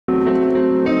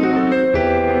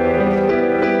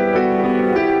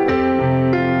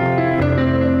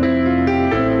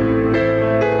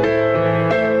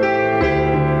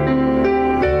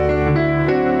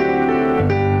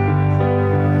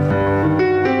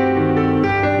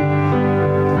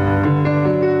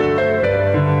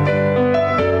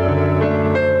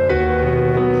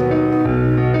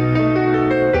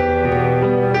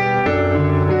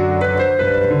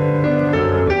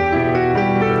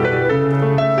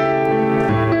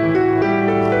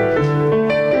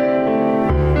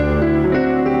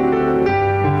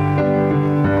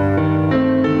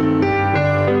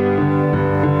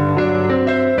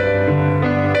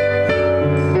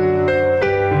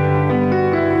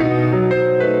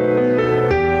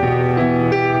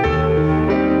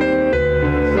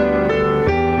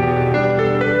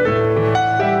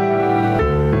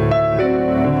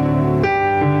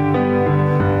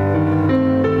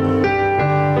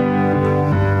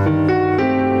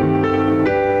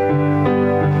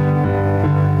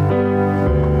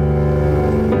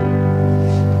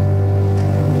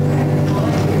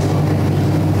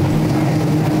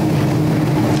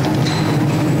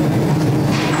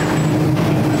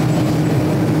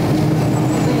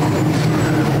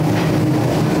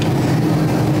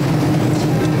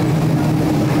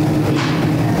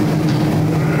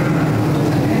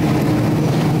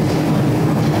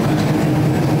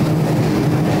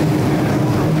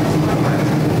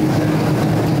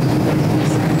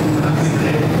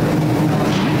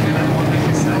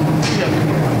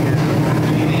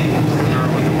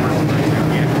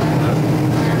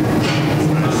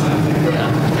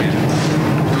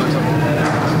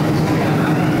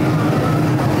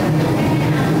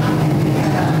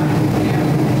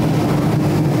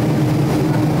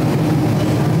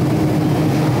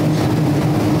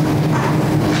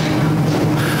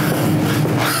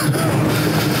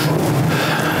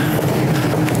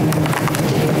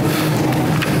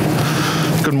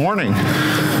Good morning.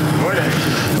 Good morning.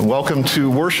 And welcome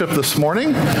to worship this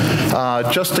morning.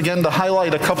 Just again to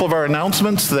highlight a couple of our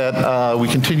announcements that we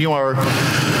continue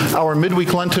our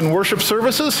midweek Lenten worship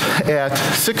services at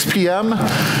 6 p.m.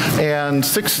 and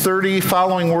 6:30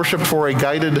 following worship for a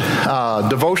guided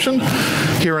devotion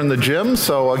here in the gym.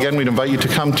 So again, we'd invite you to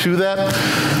come to that.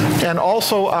 And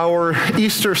also our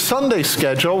Easter Sunday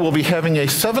schedule, we'll be having a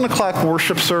 7 o'clock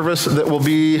worship service that will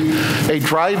be a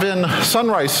drive-in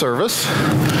sunrise service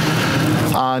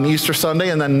on Easter Sunday,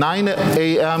 and then 9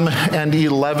 a.m. and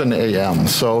 11 a.m.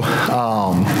 So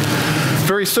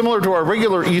very similar to our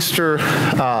regular Easter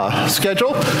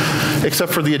schedule,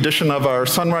 except for the addition of our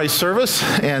sunrise service,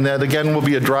 and that again will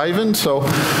be a drive-in. So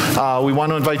we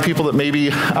want to invite people that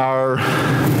maybe are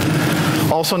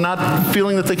also not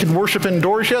feeling that they can worship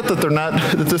indoors yet, that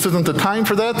this isn't the time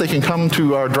for that. They can come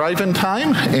to our drive-in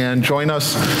time and join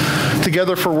us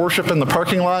together for worship in the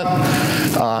parking lot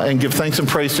and give thanks and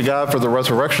praise to God for the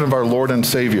resurrection of our Lord and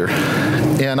Savior.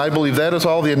 And I believe that is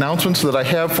all the announcements that I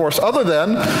have for us, other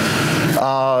than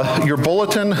your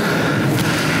bulletin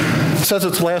says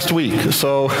it's last week.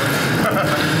 So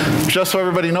just so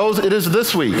everybody knows, it is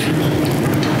this week,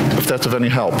 if that's of any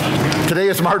help. Today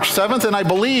is March 7th, and I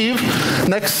believe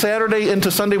next Saturday into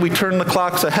Sunday we turn the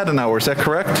clocks ahead an hour. Is that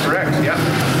correct? Correct, yeah.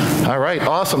 All right,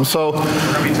 awesome. So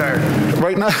I'll be tired.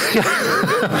 Right now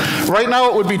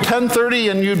it would be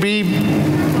 10:30 and you'd be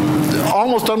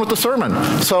almost done with the sermon.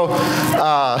 So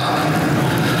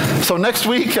next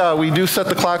week we do set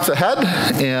the clocks ahead,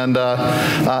 and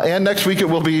next week it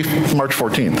will be March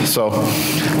 14th. So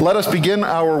let us begin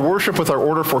our worship with our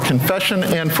order for confession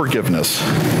and forgiveness.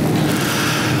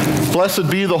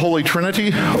 Blessed be the Holy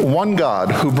Trinity, one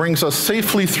God, who brings us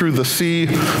safely through the sea,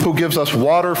 who gives us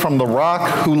water from the rock,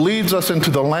 who leads us into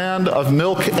the land of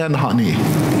milk and honey.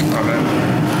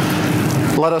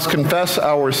 Amen. Let us confess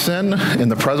our sin in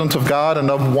the presence of God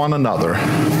and of one another.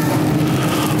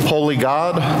 Holy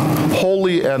God,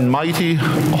 holy and mighty,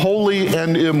 holy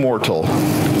and immortal,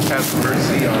 Have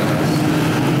mercy on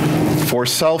us. For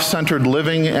self-centered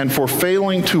living and for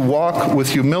failing to walk with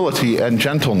humility and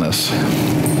gentleness.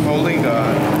 Holy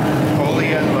God, holy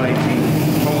and mighty,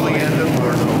 holy and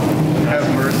immortal, have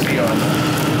mercy on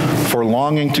us. For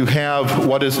longing to have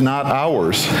what is not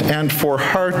ours, and for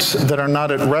hearts that are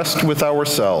not at rest with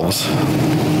ourselves.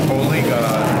 Holy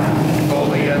God,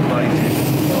 holy and mighty,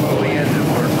 holy and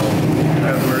immortal,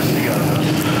 have mercy on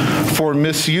us. For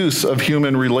misuse of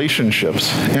human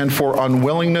relationships, and for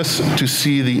unwillingness to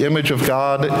see the image of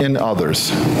God in others.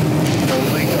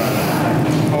 Holy God,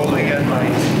 holy and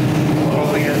mighty,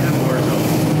 holy and immortal,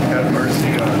 have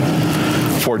mercy on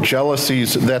us. For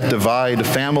jealousies that divide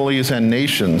families and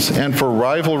nations, and for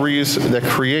rivalries that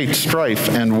create strife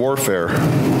and warfare.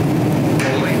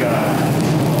 Holy God,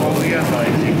 holy and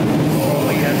mighty,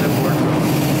 holy and immortal,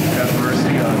 have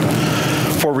mercy on us.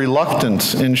 For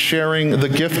reluctance in sharing the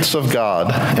gifts of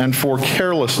God, and for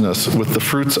carelessness with the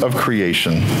fruits of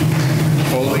creation.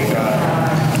 Holy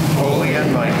God, holy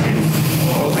and mighty,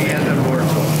 holy and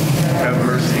immortal, have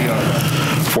mercy on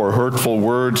us. For hurtful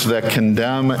words that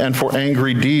condemn, and for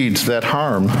angry deeds that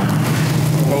harm.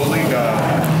 Holy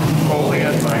God, holy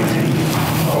and mighty,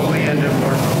 holy and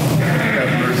immortal, have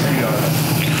mercy on us.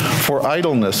 For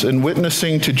idleness in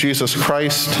witnessing to Jesus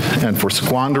Christ, and for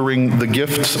squandering the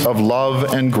gifts of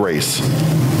love and grace.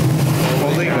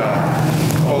 Holy God,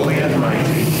 holy and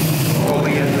mighty,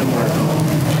 holy and immortal,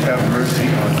 have mercy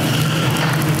on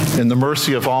us. In the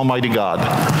mercy of Almighty God,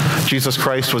 Jesus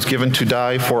Christ was given to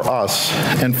die for us,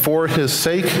 and for his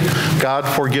sake, God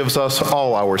forgives us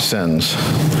all our sins.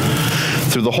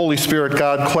 Through the Holy Spirit,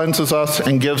 God cleanses us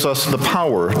and gives us the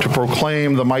power to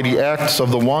proclaim the mighty acts of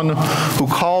the one who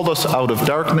called us out of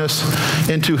darkness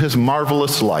into his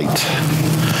marvelous light.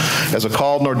 As a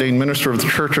called and ordained minister of the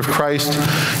Church of Christ,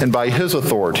 and by his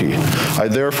authority, I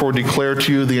therefore declare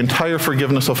to you the entire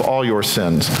forgiveness of all your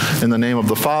sins, in the name of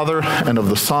the Father, and of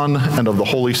the Son, and of the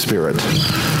Holy Spirit.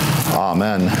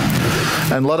 Amen.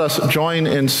 And let us join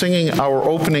in singing our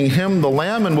opening hymn, The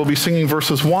Lamb, and we'll be singing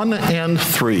verses 1 and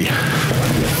 3.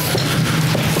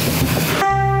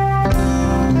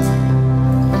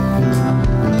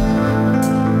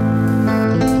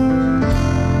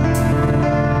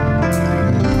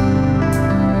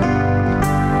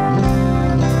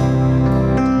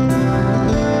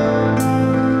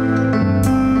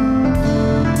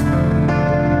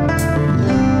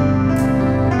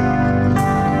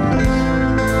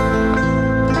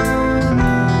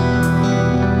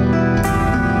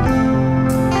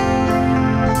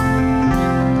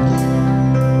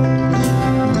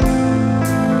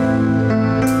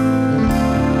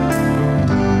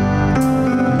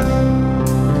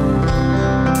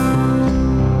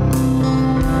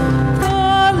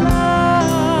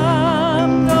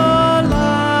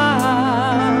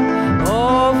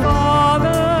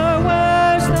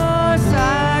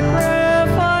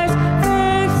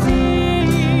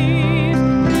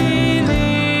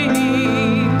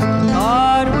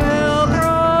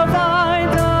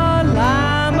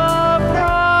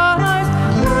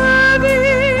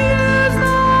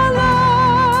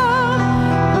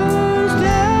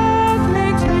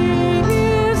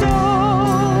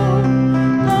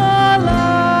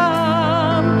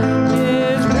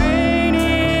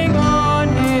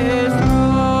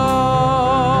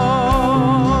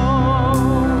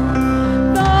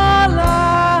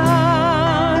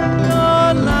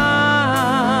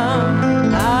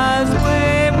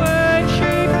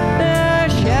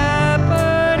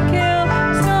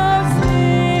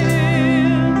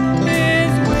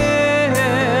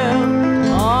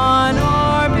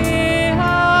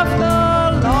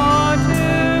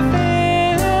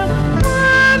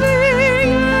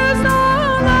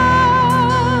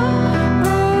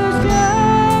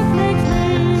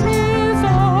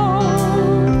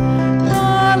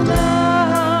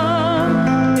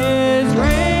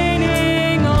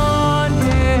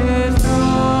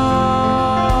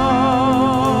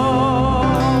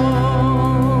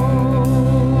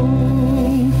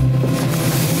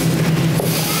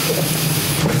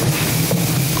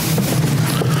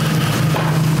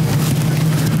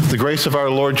 grace of our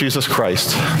Lord Jesus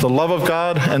Christ, the love of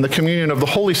God, and the communion of the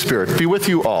Holy Spirit be with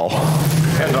you all.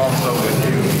 And also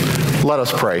with you. Let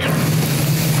us pray.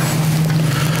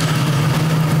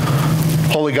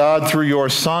 Holy God, through your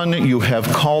Son, you have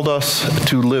called us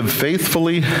to live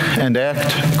faithfully and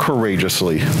act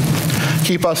courageously.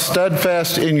 Keep us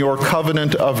steadfast in your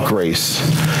covenant of grace,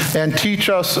 and teach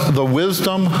us the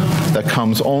wisdom that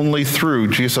comes only through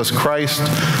Jesus Christ,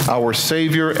 our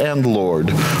Savior and Lord,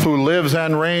 who lives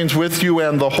and reigns with you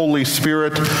and the Holy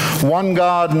Spirit, one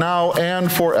God, now and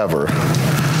forever.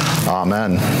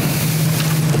 Amen.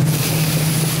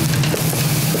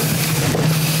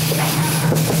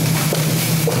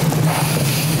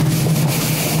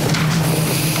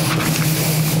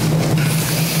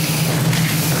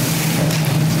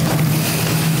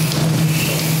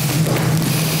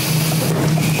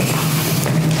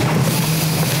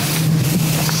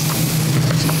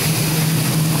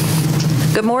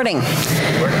 Good morning.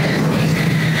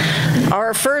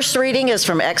 Our first reading is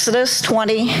from Exodus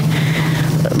 20,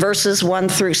 verses 1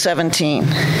 through 17.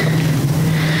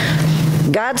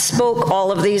 God spoke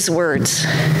all of these words.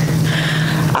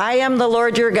 I am the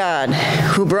Lord your God,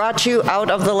 who brought you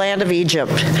out of the land of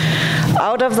Egypt,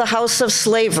 out of the house of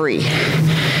slavery.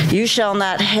 You shall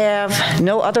not have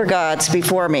no other gods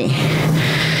before me.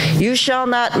 You shall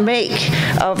not make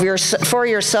for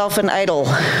yourself an idol,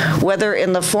 whether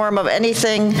in the form of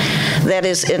anything that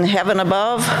is in heaven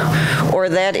above, or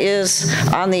that is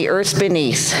on the earth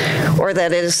beneath, or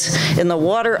that is in the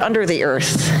water under the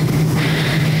earth.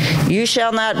 You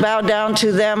shall not bow down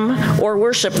to them or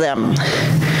worship them,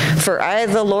 for I,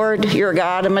 the Lord your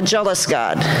God, am a jealous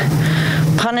God,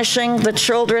 punishing the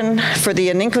children for the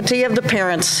iniquity of the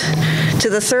parents to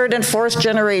the third and fourth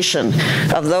generation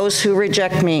of those who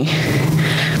reject me,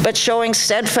 but showing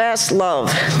steadfast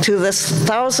love to the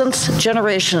 1,000th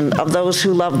generation of those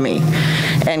who love me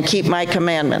and keep my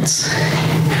commandments.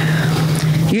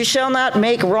 You shall not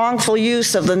make wrongful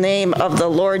use of the name of the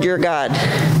Lord your God,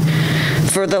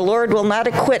 for the Lord will not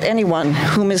acquit anyone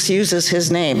who misuses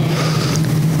his name.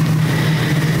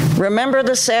 Remember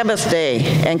the Sabbath day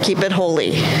and keep it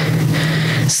holy.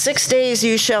 6 days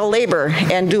you shall labor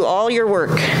and do all your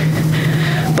work,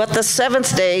 but the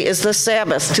seventh day is the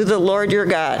Sabbath to the Lord your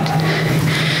God.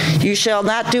 You shall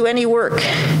not do any work,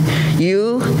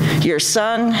 you, your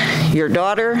son, your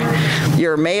daughter,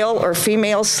 your male or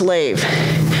female slave,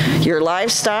 your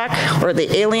livestock, or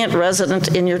the alien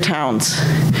resident in your towns.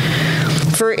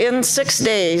 For in 6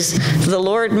 days the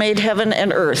Lord made heaven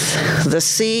and earth, the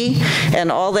sea, and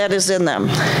all that is in them,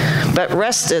 but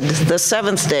rested the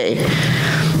seventh day.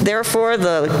 Therefore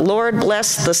the Lord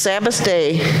blessed the Sabbath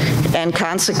day and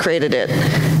consecrated it.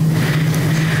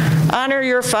 Honor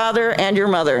your father and your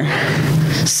mother,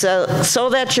 so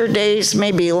that your days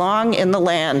may be long in the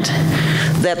land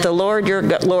that the Lord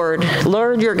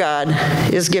your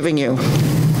God is giving you.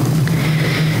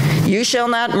 You shall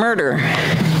not murder.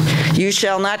 You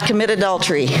shall not commit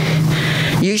adultery.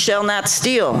 You shall not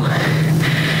steal.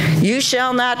 You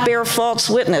shall not bear false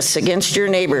witness against your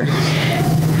neighbor.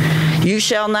 You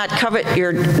shall not covet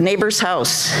your neighbor's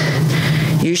house.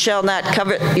 You shall not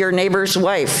covet your neighbor's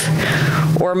wife,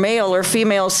 or male or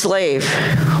female slave,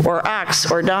 or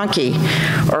ox or donkey,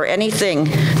 or anything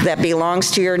that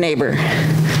belongs to your neighbor.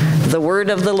 The word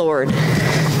of the Lord.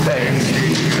 Thanks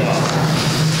be to God.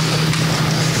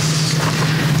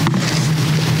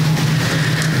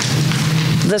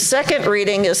 The second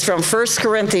reading is from 1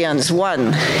 Corinthians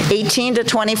 1, 18 to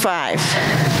 25.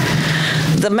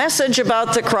 The message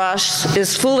about the cross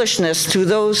is foolishness to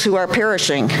those who are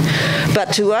perishing,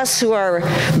 but to us who are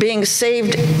being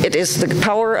saved, it is the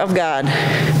power of God.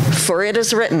 For it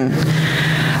is written,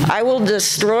 I will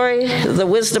destroy the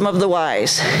wisdom of the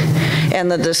wise,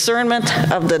 and the discernment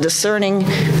of the discerning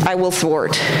I will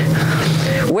thwart.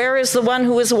 Where is the one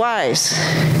who is wise?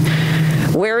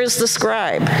 Where is the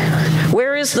scribe?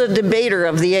 Where is the debater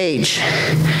of the age?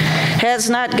 Has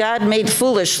not God made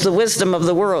foolish the wisdom of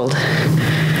the world?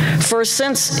 For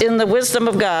since in the wisdom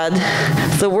of God,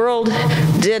 the world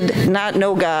did not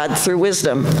know God through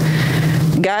wisdom,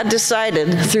 God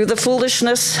decided through the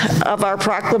foolishness of our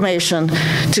proclamation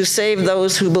to save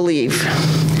those who believe.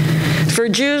 For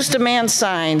Jews demand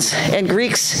signs, and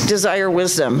Greeks desire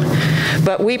wisdom.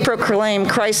 But we proclaim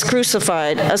Christ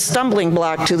crucified, a stumbling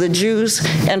block to the Jews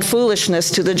and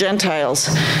foolishness to the Gentiles.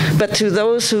 But to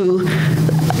those who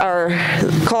are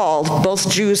called, both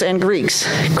Jews and Greeks,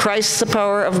 Christ the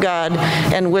power of God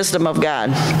and wisdom of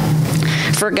God.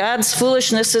 For God's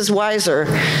foolishness is wiser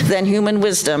than human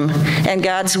wisdom, and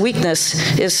God's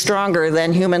weakness is stronger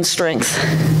than human strength.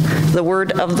 The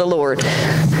word of the Lord.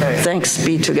 Thanks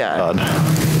be to God.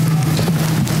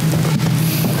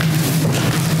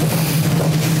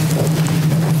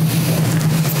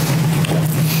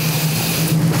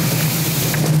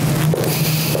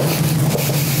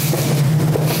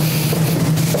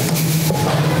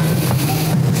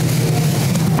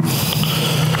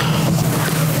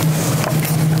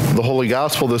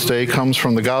 gospel this day comes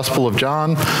from the Gospel of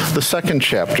John, the 2nd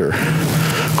chapter.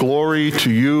 Glory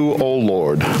to you, O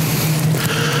Lord.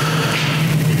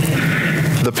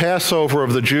 The Passover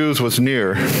of the Jews was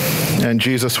near, and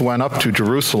Jesus went up to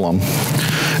Jerusalem.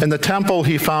 In the temple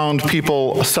he found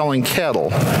people selling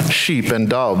cattle, sheep, and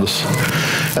doves,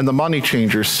 and the money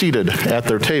changers seated at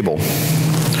their table.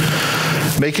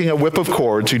 Making a whip of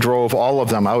cords, he drove all of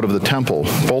them out of the temple,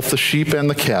 both the sheep and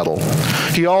the cattle.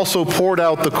 He also poured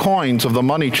out the coins of the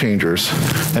money changers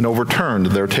and overturned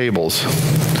their tables.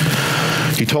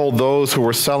 He told those who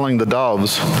were selling the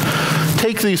doves,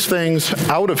 "Take these things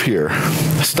out of here.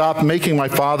 Stop making my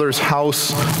Father's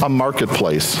house a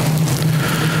marketplace."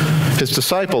 His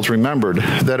disciples remembered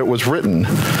that it was written,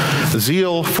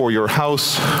 "Zeal for your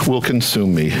house will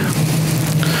consume me."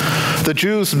 The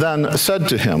Jews then said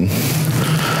to him,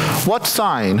 "What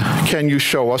sign can you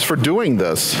show us for doing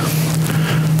this?"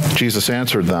 Jesus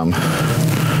answered them,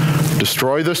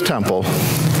 "Destroy this temple,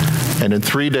 and in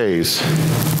 3 days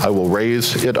I will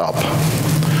raise it up."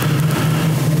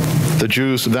 The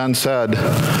Jews then said,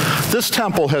 "This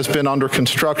temple has been under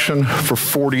construction for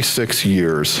 46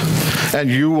 years,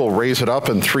 and you will raise it up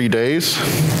in 3 days?"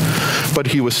 But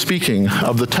he was speaking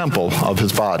of the temple of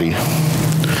his body.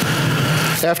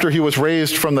 After he was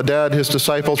raised from the dead, his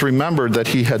disciples remembered that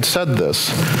he had said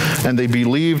this, and they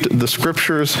believed the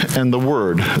scriptures and the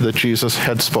word that Jesus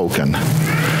had spoken.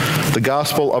 The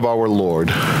gospel of our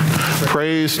Lord.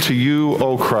 Praise to you,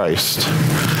 O Christ.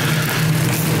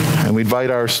 And we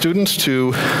invite our students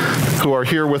who are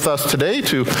here with us today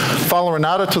to follow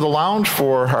Renata to the lounge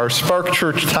for our Spark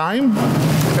Church time.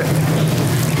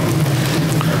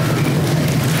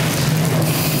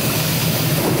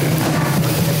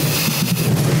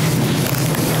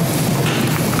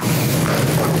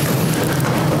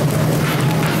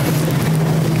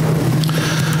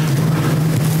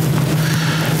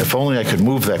 If only I could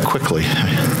move that quickly.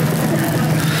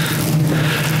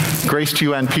 Grace to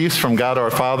you and peace from God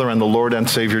our Father and the Lord and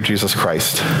Savior Jesus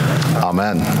Christ.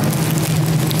 Amen.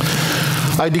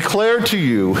 I declare to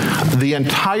you the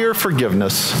entire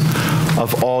forgiveness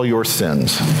of all your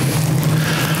sins.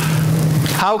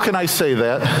 How can I say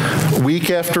that week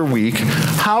after week?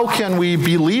 How can we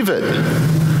believe it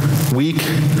week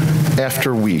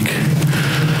after week?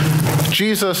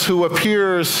 Jesus, who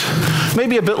appears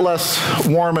maybe a bit less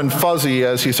warm and fuzzy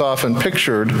as he's often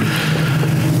pictured,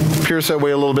 appears that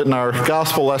way a little bit in our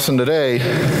gospel lesson today,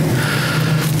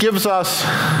 gives us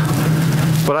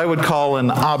what I would call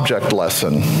an object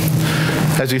lesson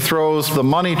as he throws the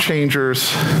money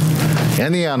changers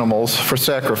and the animals for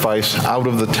sacrifice out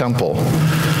of the temple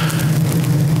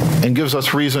and gives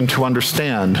us reason to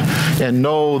understand and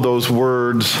know those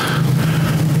words,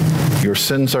 "Your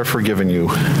sins are forgiven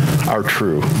you," are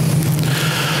true.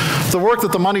 The work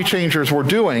that the money changers were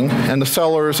doing and the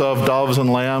sellers of doves and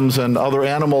lambs and other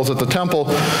animals at the temple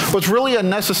was really a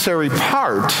necessary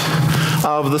part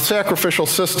of the sacrificial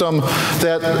system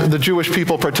that the Jewish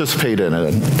people participated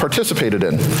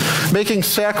in. Making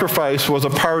sacrifice was a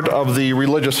part of the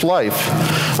religious life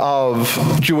of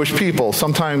Jewish people,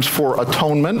 sometimes for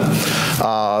atonement,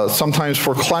 sometimes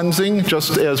for cleansing,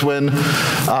 just as when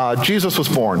Jesus was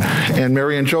born and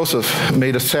Mary and Joseph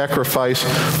made a sacrifice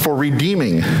for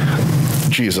redeeming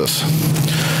Jesus.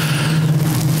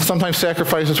 Sometimes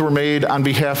sacrifices were made on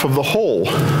behalf of the whole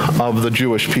of the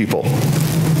Jewish people.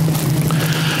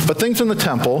 But things in the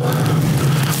temple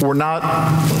were not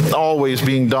always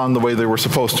being done the way they were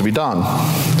supposed to be done.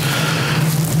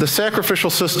 The sacrificial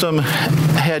system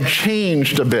had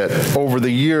changed a bit over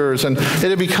the years, and it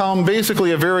had become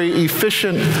basically a very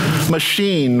efficient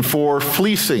machine for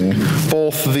fleecing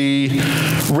both the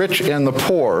rich and the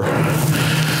poor,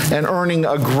 and earning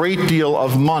a great deal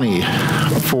of money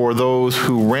for those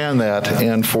who ran that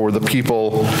and for the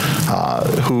people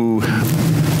who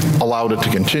allowed it to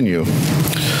continue.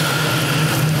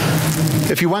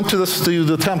 If you went to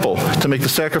the temple to make the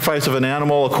sacrifice of an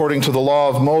animal according to the law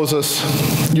of Moses,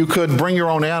 you could bring your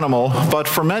own animal, but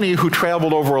for many who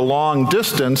traveled over a long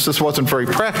distance, this wasn't very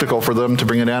practical for them to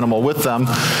bring an animal with them,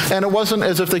 and it wasn't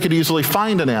as if they could easily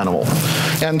find an animal.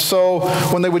 And so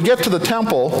when they would get to the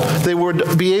temple, they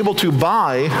would be able to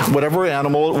buy whatever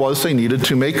animal it was they needed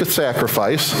to make a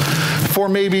sacrifice for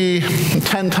maybe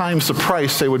 10 times the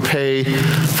price they would pay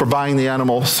for buying the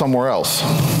animal somewhere else.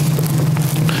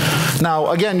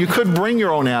 Now, again, you could bring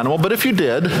your own animal, but if you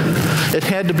did, it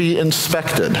had to be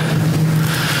inspected.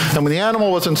 And when the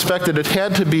animal was inspected, it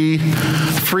had to be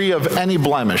free of any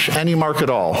blemish, any mark at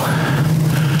all.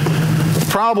 The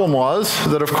problem was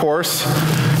that, of course,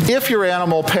 If your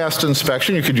animal passed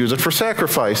inspection, you could use it for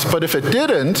sacrifice. But if it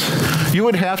didn't, you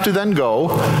would have to then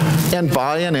go and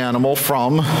buy an animal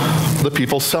from the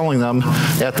people selling them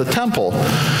at the temple.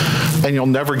 And you'll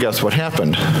never guess what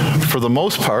happened. For the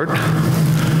most part,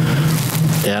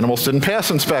 animals didn't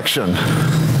pass inspection.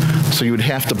 So you would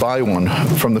have to buy one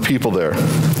from the people there.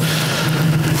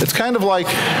 It's kind of like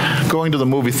going to the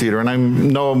movie theater, and I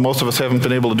know most of us haven't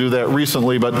been able to do that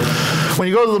recently, but when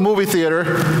you go to the movie theater,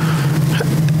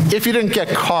 if you didn't get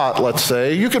caught, let's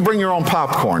say, you could bring your own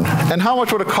popcorn. And how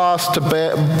much would it cost to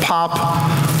pop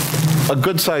a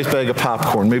good-sized bag of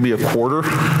popcorn? Maybe a quarter?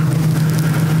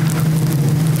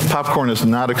 Popcorn is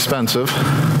not expensive.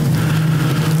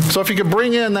 So if you could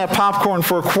bring in that popcorn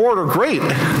for a quarter, great.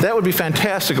 That would be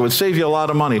fantastic. It would save you a lot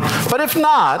of money. But if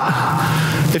not,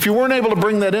 if you weren't able to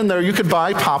bring that in there, you could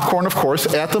buy popcorn, of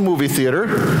course, at the movie theater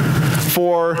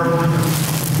for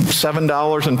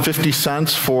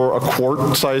 $7.50 for a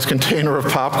quart-sized container of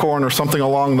popcorn or something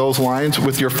along those lines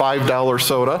with your $5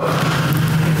 soda.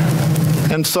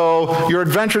 And so your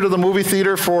adventure to the movie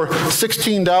theater for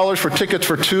 $16 for tickets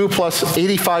for two plus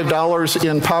 $85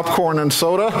 in popcorn and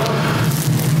soda,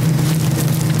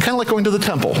 kind of like going to the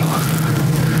temple.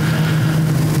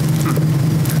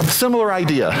 Similar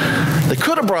idea. They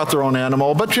could have brought their own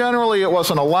animal, but generally it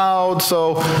wasn't allowed,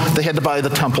 so they had to buy the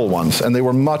temple ones, and they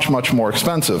were much, much more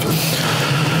expensive.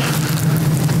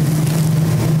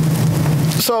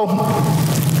 So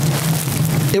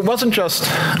it wasn't just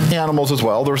animals as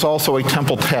well. There was also a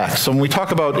temple tax. So when we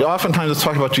talk about, oftentimes it's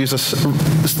talking about Jesus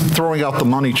throwing out the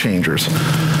money changers.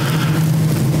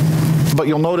 But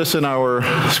you'll notice in our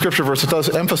scripture verse, it does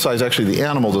emphasize actually the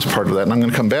animals as part of that, and I'm going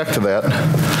to come back to that.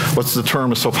 What's the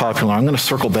term is so popular? I'm going to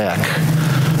circle back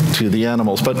to the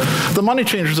animals. But the money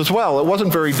changers as well, it wasn't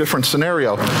a very different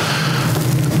scenario.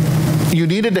 You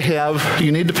needed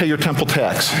to pay your temple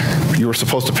tax. You were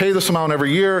supposed to pay this amount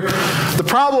every year. The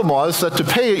problem was that to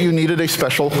pay it, you needed a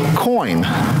special coin.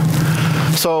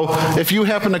 So if you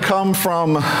happen to come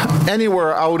from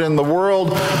anywhere out in the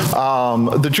world,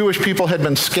 the Jewish people had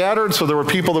been scattered, so there were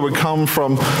people that would come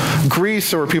from Greece,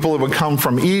 there were people that would come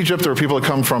from Egypt, there were people that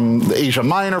come from Asia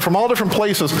Minor, from all different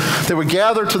places. They would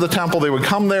gather to the temple, they would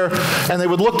come there, and they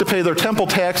would look to pay their temple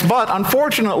tax, but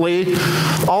unfortunately,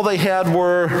 all they had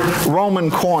were Roman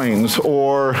coins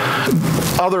or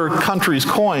other countries'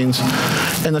 coins,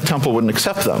 and the temple wouldn't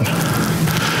accept them.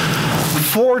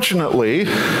 Fortunately,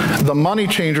 the money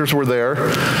changers were there,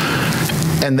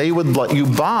 and they would let you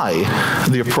buy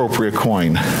the appropriate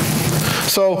coin.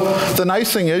 So the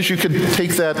nice thing is you could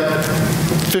take that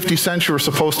 50 cents you were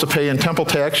supposed to pay in temple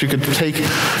tax, you could take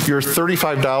your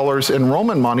 $35 in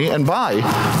Roman money and buy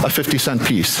a 50-cent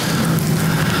piece.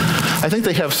 I think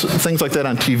they have things like that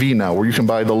on TV now, where you can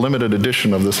buy the limited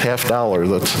edition of this $50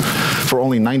 that's for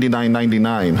only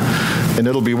 $99.99, and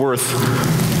it'll be worth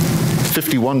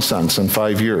 51 cents in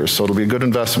 5 years, so it'll be a good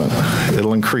investment.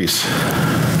 It'll increase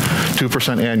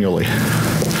 2% annually.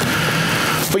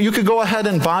 But you could go ahead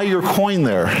and buy your coin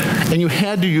there, and you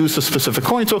had to use a specific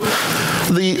coin. So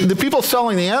the people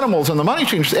selling the animals and the money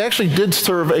changers actually did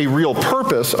serve a real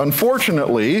purpose.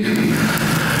 Unfortunately,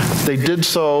 they did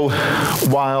so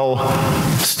while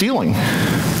stealing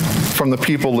from the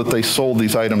people that they sold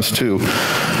these items to.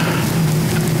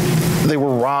 They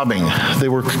were robbing. They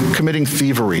were committing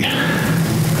thievery.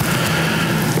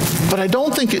 But I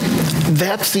don't think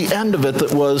that's the end of it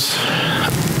that was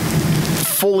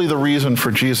fully the reason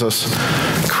for Jesus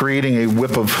creating a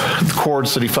whip of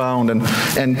cords that he found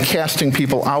and casting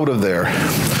people out of there.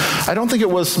 I don't think it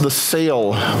was the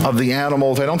sale of the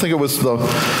animals. I don't think it was the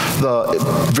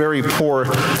very poor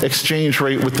exchange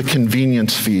rate with the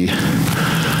convenience fee.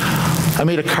 I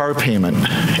made a car payment,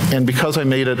 and because I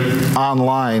made it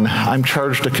online, I'm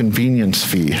charged a convenience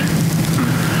fee.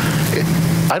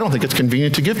 I don't think it's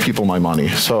convenient to give people my money,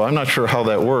 so I'm not sure how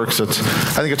that works. I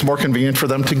think it's more convenient for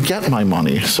them to get my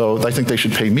money, so I think they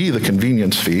should pay me the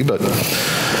convenience fee, but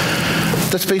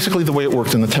that's basically the way it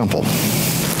worked in the temple.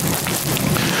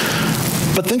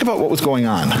 But think about what was going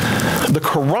on. The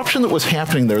corruption that was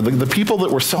happening there, the people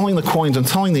that were selling the coins and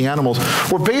selling the animals,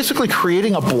 were basically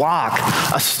creating a block,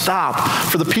 a stop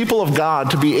for the people of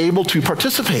God to be able to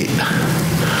participate.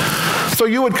 So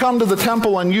you would come to the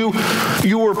temple and you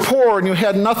were poor and you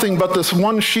had nothing but this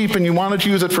one sheep and you wanted to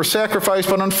use it for sacrifice,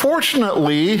 but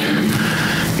unfortunately,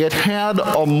 it had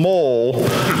a mole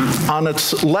on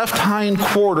its left hind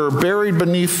quarter buried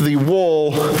beneath the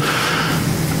wool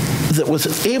that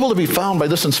was able to be found by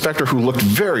this inspector who looked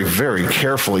very, very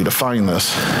carefully to find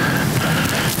this.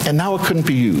 And now it couldn't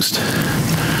be used.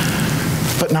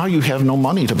 But now you have no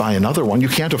money to buy another one. You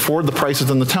can't afford the prices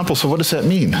in the temple, so what does that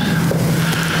mean?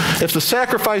 If the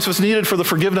sacrifice was needed for the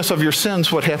forgiveness of your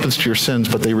sins, what happens to your sins?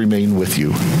 But they remain with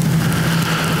you.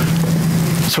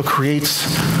 So it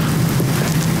creates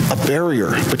a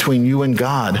barrier between you and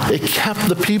God. It kept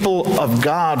the people of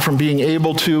God from being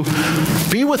able to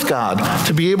be with God,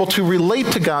 to be able to relate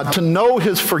to God, to know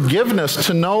his forgiveness,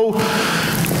 to know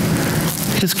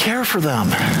his care for them.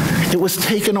 It was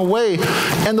taken away.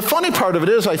 And the funny part of it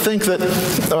is, I think that,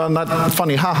 not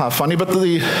funny, funny, but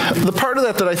the part of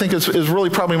that I think is really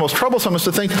probably most troublesome is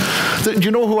to think that, you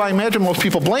know who I imagine most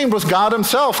people blamed was God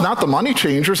himself, not the money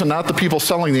changers and not the people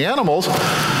selling the animals.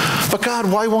 But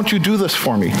God, why won't you do this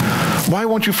for me? Why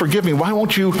won't you forgive me? Why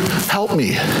won't you help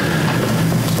me?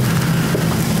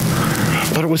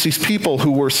 But it was these people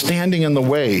who were standing in the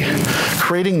way,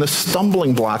 creating the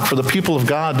stumbling block for the people of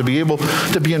God to be able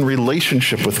to be in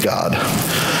relationship with God.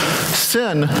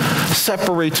 Sin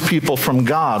separates people from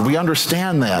God. We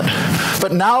understand that.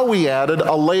 But now we added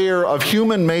a layer of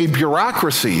human-made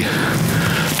bureaucracy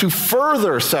to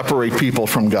further separate people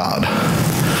from God.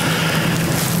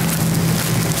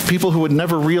 People who would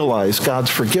never realize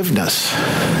God's forgiveness,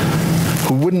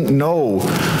 who wouldn't know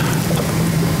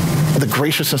the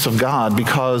graciousness of God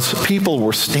because people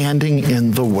were standing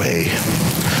in the way.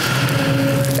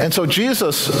 And so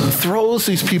Jesus throws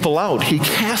these people out. He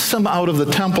casts them out of the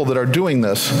temple that are doing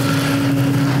this.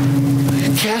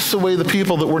 He casts away the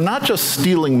people that were not just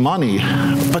stealing money,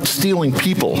 but stealing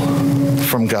people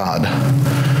from God.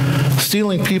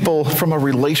 Stealing people from a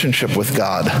relationship with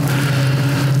God.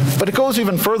 But it goes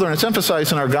even further, and it's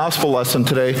emphasized in our gospel lesson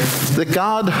today,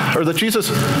 that Jesus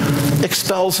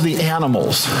expels the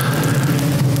animals.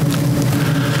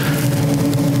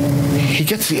 He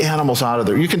gets the animals out of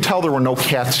there. You can tell there were no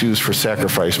cats used for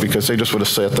sacrifice because they just would have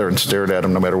sat there and stared at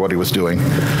him no matter what he was doing.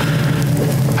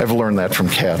 I've learned that from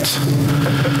cats.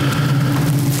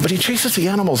 But he chases the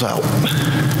animals out.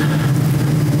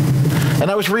 And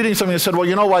I was reading something that said, well,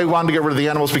 you know why he wanted to get rid of the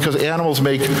animals? Because animals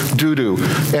make doo-doo,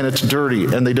 and it's dirty,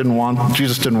 and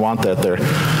Jesus didn't want that there.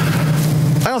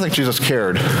 I don't think Jesus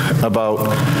cared about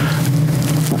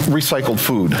recycled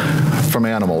food from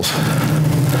animals.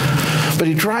 But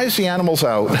he drives the animals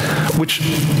out, which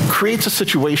creates a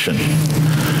situation.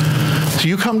 So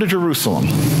you come to Jerusalem,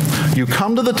 you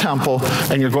come to the temple,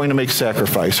 and you're going to make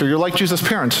sacrifice. Or you're like Jesus'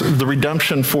 parents, the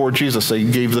redemption for Jesus. They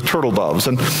gave the turtle doves.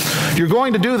 And you're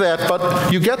going to do that,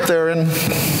 but you get there and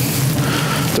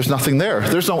there's nothing there.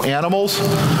 There's no animals.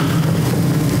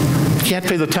 Can't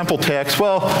pay the temple tax.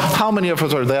 Well, how many of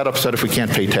us are that upset if we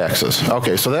can't pay taxes?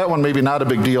 Okay, so that one maybe not a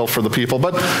big deal for the people,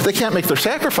 but they can't make their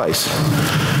sacrifice,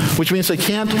 which means they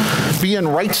can't be in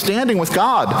right standing with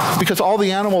God because all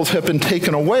the animals have been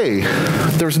taken away.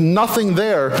 There's nothing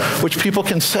there which people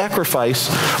can sacrifice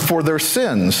for their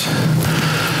sins.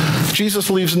 Jesus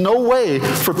leaves no way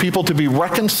for people to be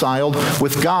reconciled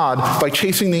with God by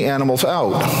chasing the animals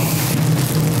out.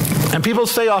 And people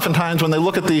say oftentimes when they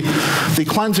look at the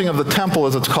cleansing of the temple,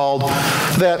 as it's called,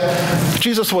 that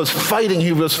Jesus was fighting.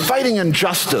 He was fighting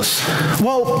injustice.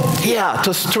 Well, yeah,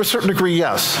 to a certain degree,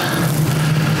 yes.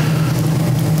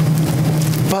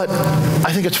 But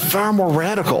I think it's far more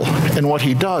radical in what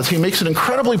he does. He makes an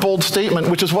incredibly bold statement,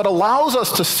 which is what allows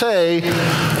us to say,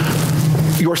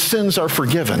 your sins are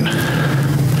forgiven.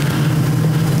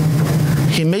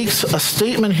 He makes a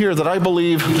statement here that I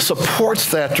believe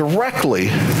supports that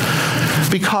directly,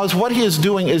 because what he is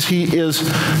doing is he is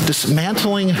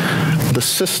dismantling the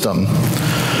system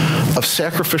of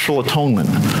sacrificial atonement,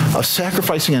 of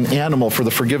sacrificing an animal for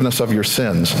the forgiveness of your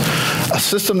sins, a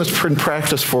system that's been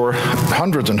practiced for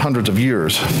hundreds and hundreds of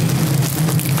years,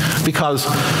 because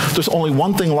there's only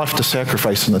one thing left to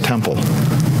sacrifice in the temple.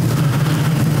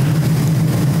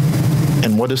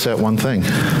 And what is that one thing?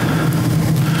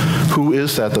 Who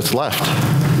is that that's left?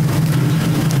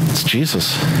 It's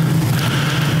Jesus.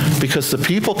 Because the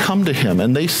people come to him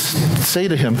and they say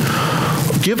to him,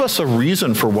 give us a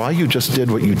reason for why you just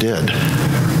did what you did.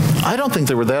 I don't think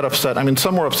they were that upset. I mean,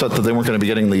 some were upset that they weren't going to be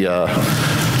getting the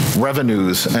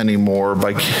revenues anymore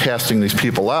by casting these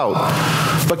people out.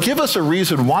 But give us a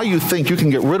reason why you think you can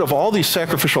get rid of all these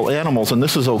sacrificial animals and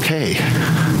this is okay.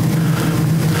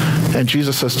 And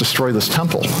Jesus says, destroy this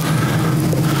temple.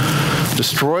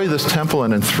 Destroy this temple,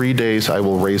 and in 3 days I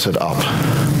will raise it up.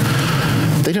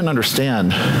 They didn't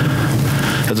understand,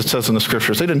 as it says in the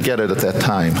scriptures. They didn't get it at that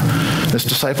time. His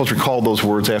disciples recalled those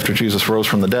words after Jesus rose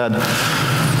from the dead.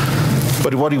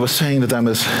 But what he was saying to them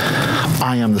is,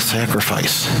 I am the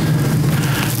sacrifice.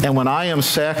 And when I am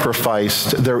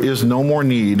sacrificed, there is no more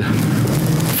need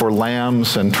for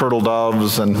lambs and turtle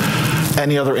doves and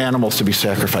any other animals to be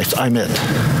sacrificed. I'm it.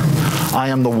 I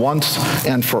am the once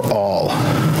and for all.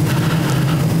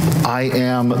 I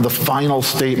am the final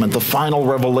statement, the final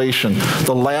revelation,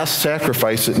 the last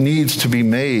sacrifice that needs to be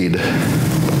made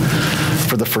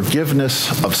for the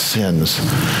forgiveness of sins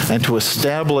and to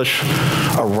establish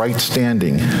a right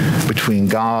standing between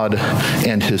God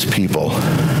and his people.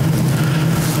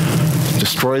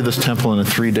 Destroy this temple, and in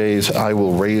 3 days I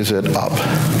will raise it up.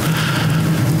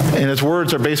 And his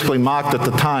words are basically mocked at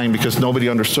the time because nobody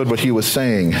understood what he was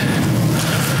saying.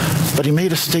 But he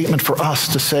made a statement for us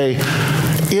to say,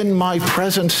 in my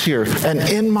presence here and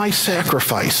in my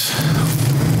sacrifice,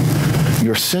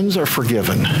 your sins are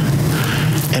forgiven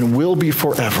and will be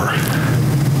forever.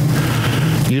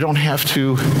 You don't have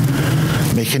to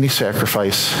make any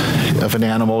sacrifice of an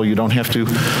animal. You don't have to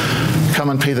come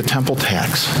and pay the temple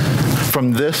tax.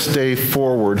 From this day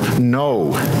forward,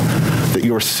 know that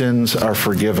your sins are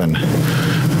forgiven.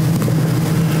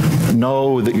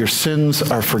 Know that your sins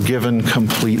are forgiven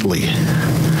completely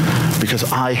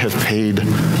because I have paid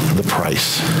the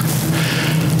price.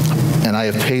 And I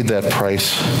have paid that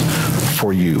price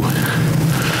for you.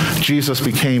 Jesus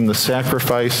became the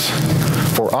sacrifice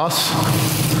for us,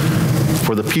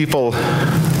 for the people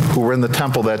who were in the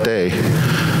temple that day,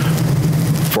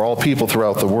 for all people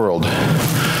throughout the world.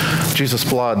 Jesus'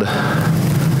 blood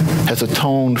has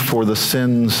atoned for the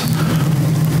sins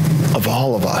of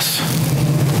all of us.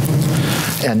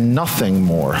 And nothing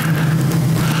more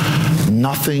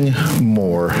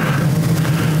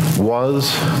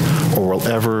was or will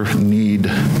ever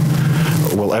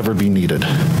be needed.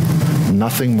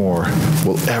 Nothing more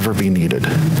will ever be needed.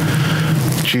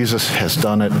 Jesus has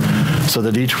done it so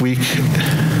that each week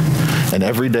and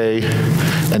every day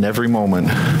and every moment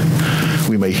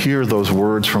we may hear those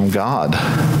words from God.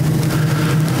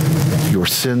 Your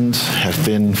sins have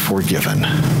been forgiven.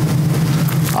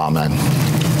 Amen.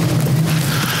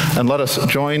 And let us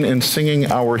join in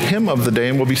singing our hymn of the day,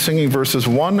 and we'll be singing verses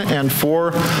 1 and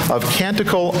 4 of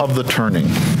Canticle of the Turning.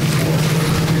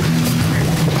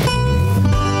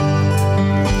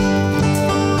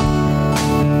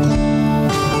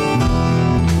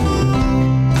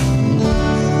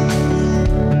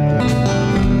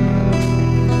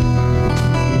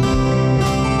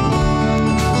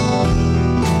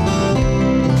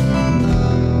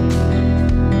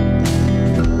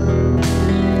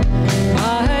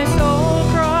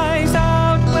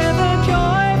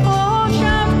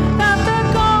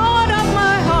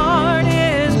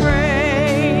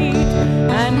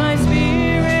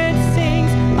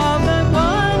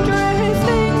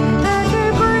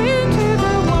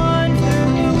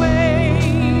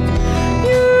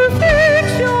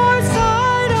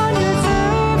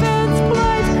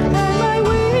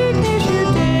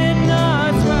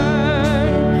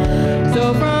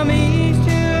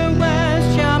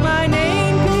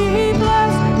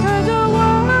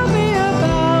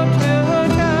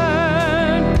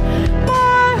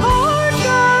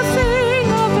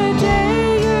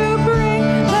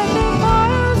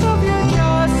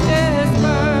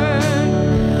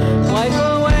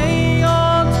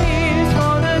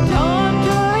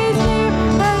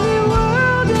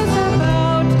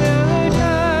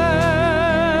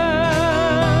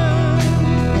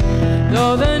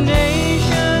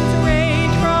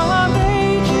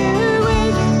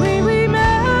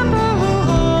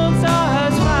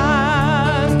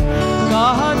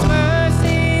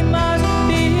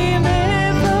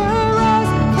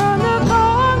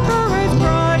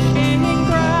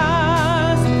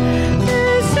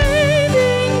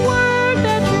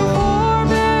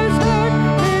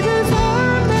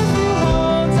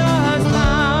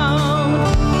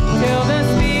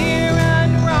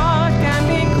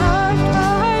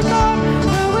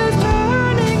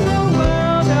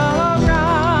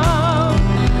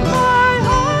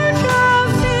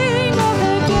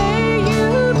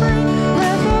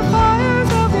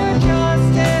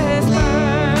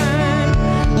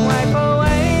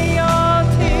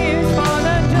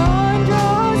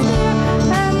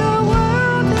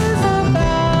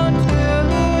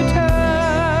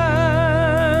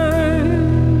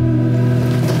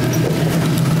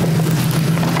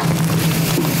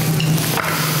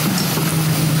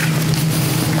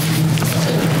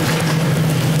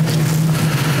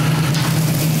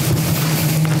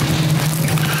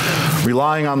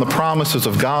 Relying on the promises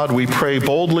of God, we pray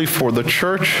boldly for the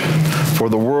church, for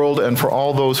the world, and for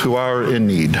all those who are in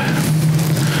need.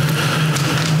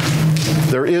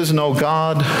 There is no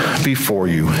God before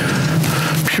you.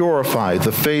 Purify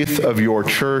the faith of your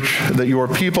church, that your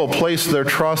people place their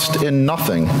trust in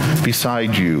nothing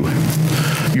beside you.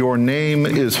 Your name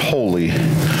is holy.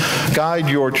 Guide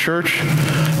your church,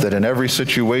 that in every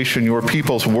situation your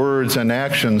people's words and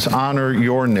actions honor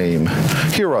your name.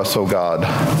 Hear us, O God.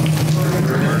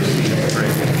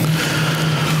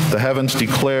 The heavens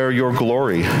declare your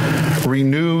glory.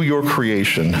 Renew your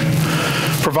creation.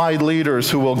 Provide leaders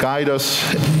who will guide us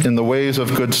in the ways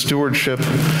of good stewardship,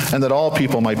 and that all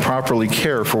people might properly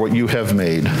care for what you have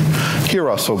made. Hear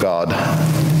us, O God.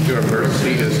 Your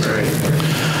mercy is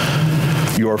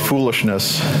great. Your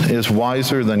foolishness is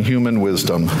wiser than human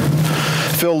wisdom.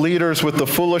 Fill leaders with the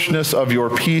foolishness of your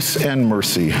peace and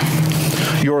mercy.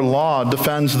 Your law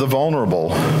defends the vulnerable.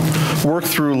 Work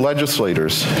through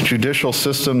legislators, judicial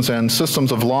systems, and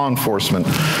systems of law enforcement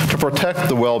to protect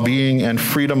the well-being and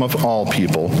freedom of all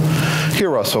people.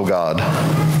 Hear us, O God.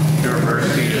 Your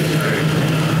mercy is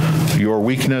great. Your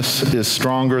weakness is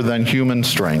stronger than human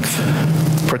strength.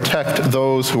 Protect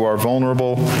those who are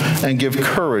vulnerable and give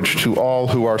courage to all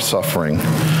who are suffering,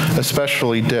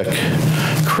 especially Dick,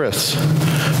 Chris,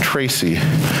 Tracy,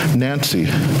 Nancy,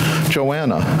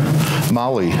 Joanna,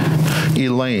 Molly,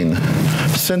 Elaine,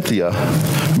 Cynthia,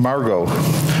 Margot,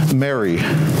 Mary,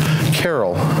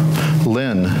 Carol,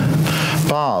 Lynn,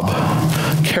 Bob,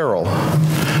 Carol,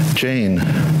 Jane,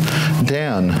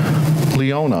 Dan,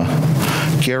 Leona,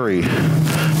 Gary,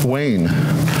 Wayne,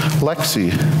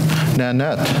 Lexi,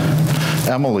 Nanette,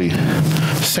 Emily,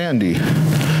 Sandy,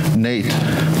 Nate,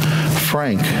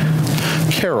 Frank,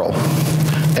 Carol,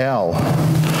 Al,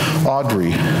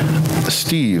 Audrey,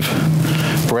 Steve,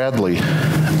 Bradley,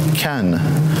 Ken,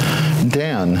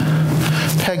 Dan,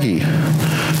 Peggy,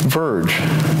 Verge,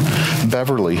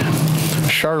 Beverly,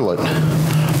 Charlotte,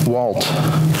 Walt,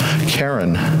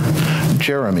 Karen,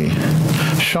 Jeremy,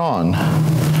 Sean,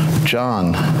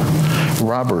 John,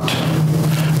 Robert,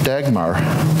 Dagmar,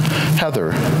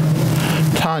 Heather,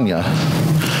 Tanya,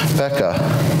 Becca,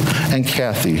 and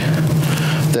Kathy,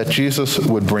 that Jesus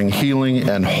would bring healing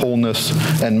and wholeness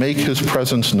and make his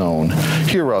presence known.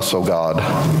 Hear us, O God.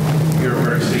 Your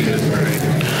mercy is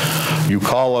great. You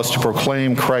call us to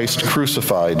proclaim Christ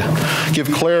crucified.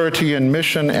 Give clarity in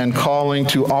mission and calling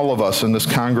to all of us in this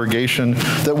congregation,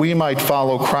 that we might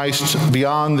follow Christ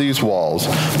beyond these walls,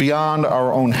 beyond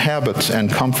our own habits and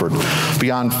comfort,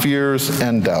 beyond fears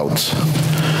and doubts.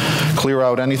 Clear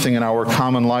out anything in our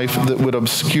common life that would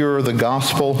obscure the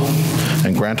gospel,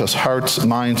 and grant us hearts,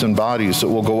 minds, and bodies that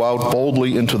will go out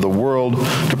boldly into the world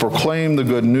to proclaim the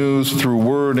good news through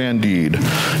word and deed.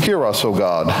 Hear us, O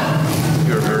God.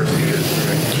 Your mercy is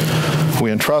great.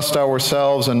 We entrust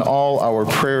ourselves and all our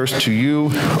prayers to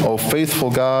you, O faithful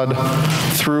God,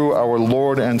 through our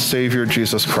Lord and Savior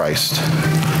Jesus Christ.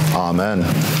 Amen.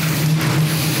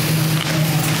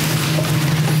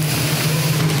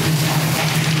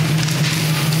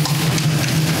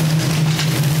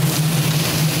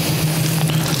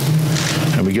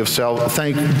 We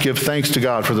give thanks to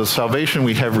God for the salvation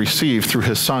we have received through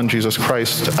his Son, Jesus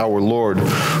Christ, our Lord,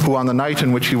 who on the night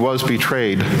in which he was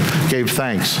betrayed gave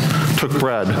thanks, took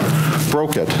bread,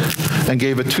 broke it, and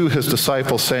gave it to his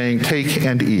disciples, saying, "Take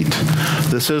and eat.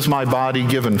 This is my body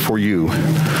given for you.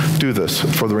 Do this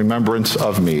for the remembrance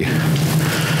of me."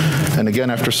 And again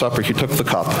after supper he took the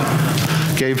cup,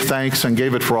 gave thanks, and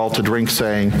gave it for all to drink,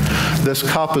 saying, "This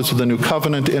cup is the new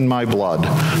covenant in my blood,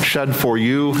 shed for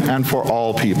you and for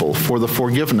all people, for the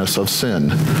forgiveness of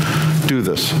sin. Do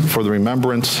this for the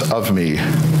remembrance of me."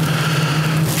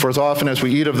 For as often as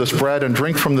we eat of this bread and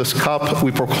drink from this cup,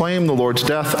 we proclaim the Lord's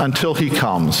death until he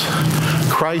comes.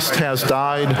 Christ has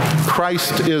died.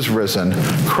 Christ is risen.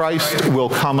 Christ will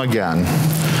come again.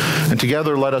 And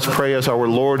together let us pray as our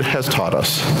Lord has taught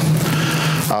us.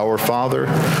 Our Father,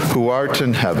 who art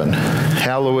in heaven,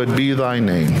 hallowed be thy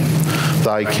name.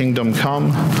 Thy kingdom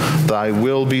come, thy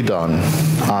will be done,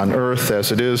 on earth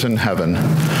as it is in heaven.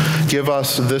 Give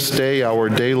us this day our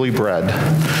daily bread,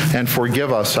 and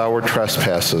forgive us our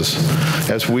trespasses,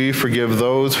 as we forgive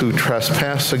those who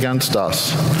trespass against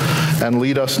us. And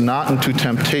lead us not into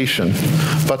temptation,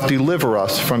 but deliver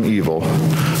us from evil.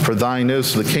 For thine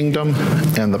is the kingdom,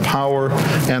 and the power,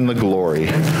 and the glory,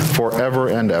 forever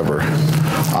and ever.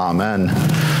 Amen.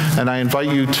 And I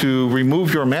invite you to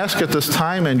remove your mask at this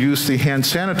time and use the hand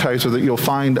sanitizer that you'll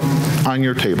find on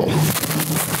your table.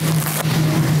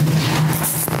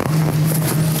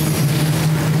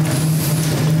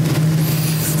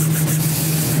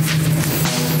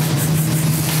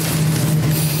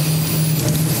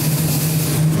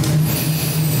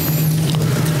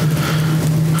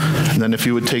 Then if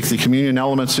you would take the communion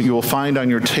elements that you will find on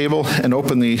your table and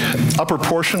open the upper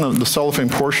portion of the cellophane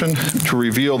portion to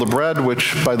reveal the bread,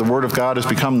 which by the word of God has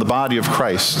become the body of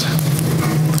Christ.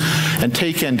 And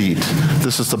take and eat.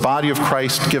 This is the body of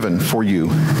Christ given for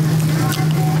you.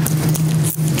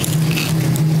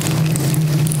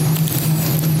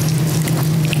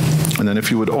 And then if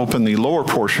you would open the lower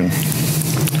portion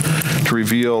to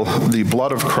reveal the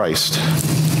blood of Christ.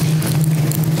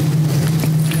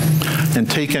 and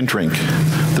take and drink.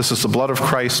 This is the blood of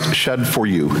Christ shed for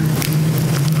you.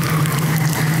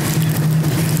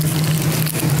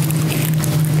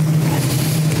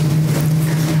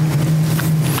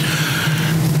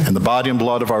 And the body and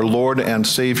blood of our Lord and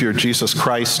Savior Jesus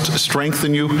Christ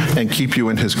strengthen you and keep you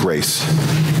in his grace.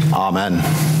 Amen.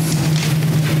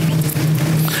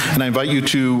 And I invite you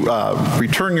to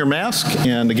return your mask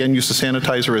and again use the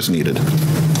sanitizer as needed.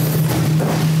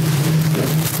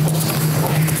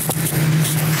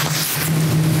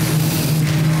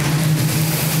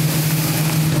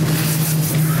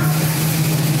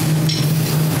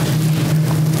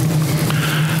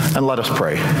 And let us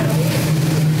pray.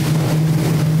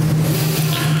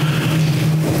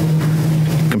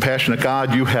 Compassionate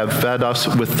God, you have fed us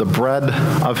with the bread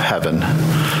of heaven.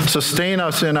 Sustain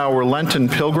us in our Lenten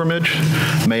pilgrimage.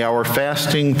 May our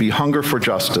fasting be hunger for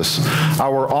justice,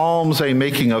 our alms a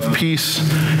making of peace,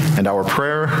 and our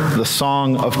prayer the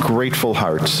song of grateful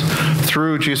hearts.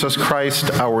 Through Jesus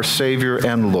Christ, our Savior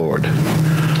and Lord.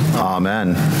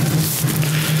 Amen.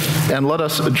 And let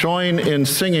us join in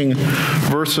singing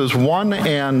verses 1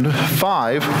 and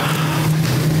 5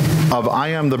 of I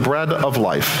Am the Bread of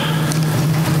Life.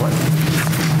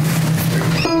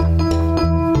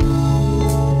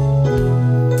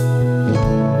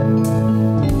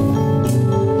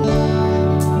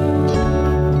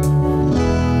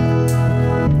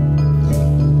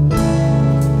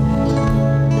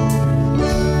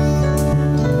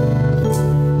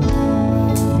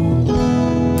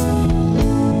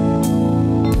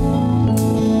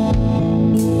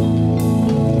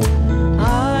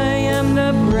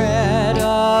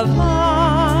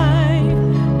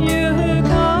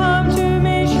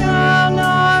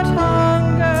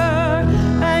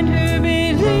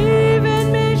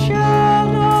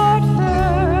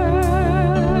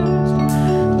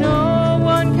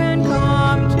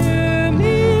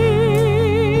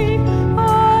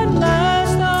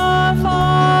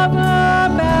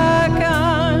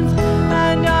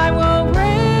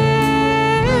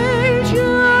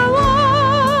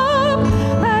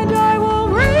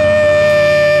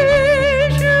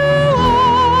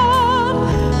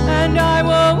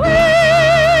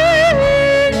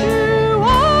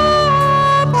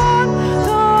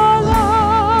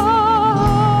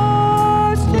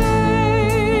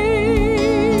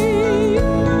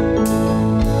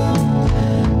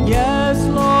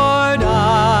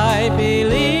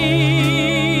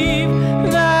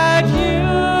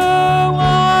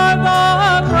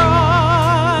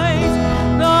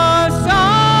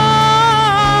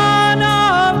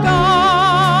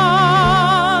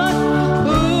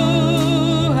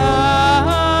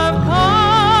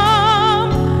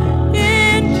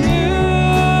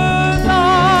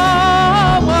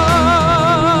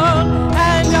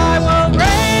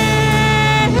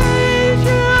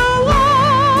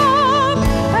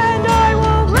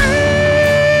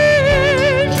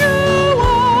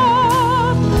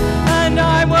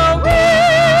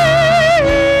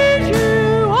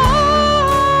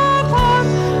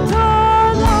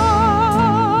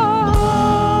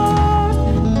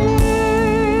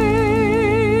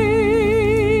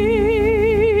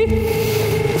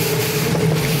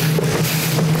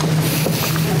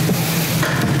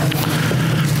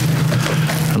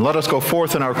 Let us go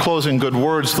forth in our closing good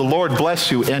words. The Lord bless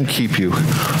you and keep you.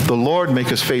 The Lord make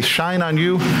his face shine on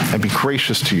you and be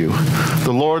gracious to you.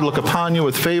 The Lord look upon you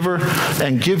with favor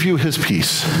and give you his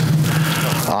peace.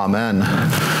 Amen.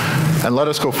 And let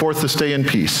us go forth this day in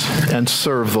peace and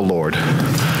serve the Lord.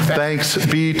 Thanks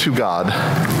be to God.